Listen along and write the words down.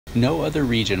No other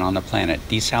region on the planet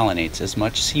desalinates as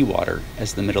much seawater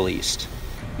as the Middle East.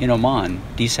 In Oman,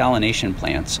 desalination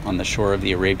plants on the shore of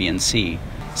the Arabian Sea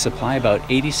supply about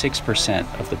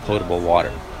 86% of the potable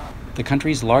water. The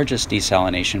country's largest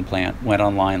desalination plant went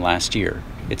online last year.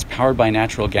 It's powered by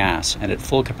natural gas and at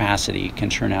full capacity can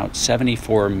churn out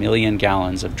 74 million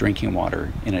gallons of drinking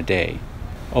water in a day.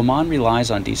 Oman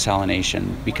relies on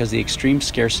desalination because the extreme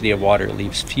scarcity of water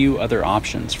leaves few other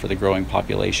options for the growing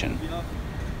population.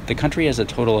 The country has a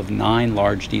total of 9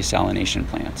 large desalination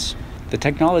plants. The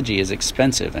technology is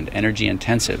expensive and energy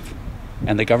intensive,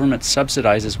 and the government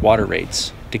subsidizes water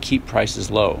rates to keep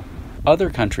prices low. Other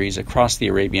countries across the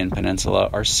Arabian Peninsula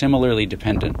are similarly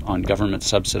dependent on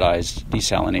government-subsidized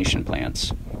desalination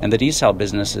plants. And the desal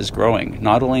business is growing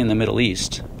not only in the Middle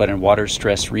East, but in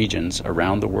water-stressed regions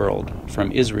around the world,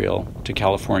 from Israel to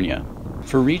California.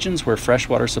 For regions where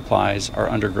freshwater supplies are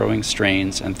undergoing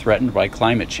strains and threatened by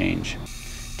climate change,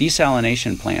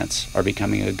 desalination plants are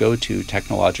becoming a go-to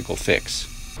technological fix.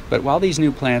 But while these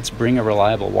new plants bring a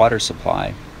reliable water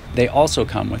supply, they also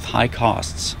come with high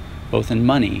costs, both in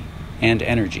money and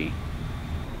energy.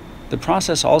 The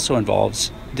process also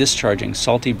involves discharging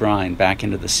salty brine back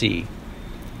into the sea.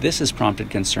 This has prompted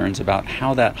concerns about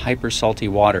how that hyper-salty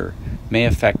water may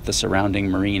affect the surrounding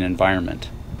marine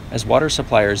environment. As water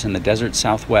suppliers in the desert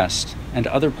Southwest and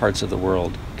other parts of the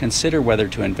world consider whether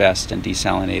to invest in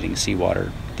desalinating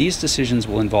seawater, these decisions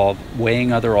will involve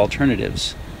weighing other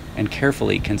alternatives and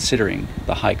carefully considering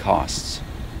the high costs.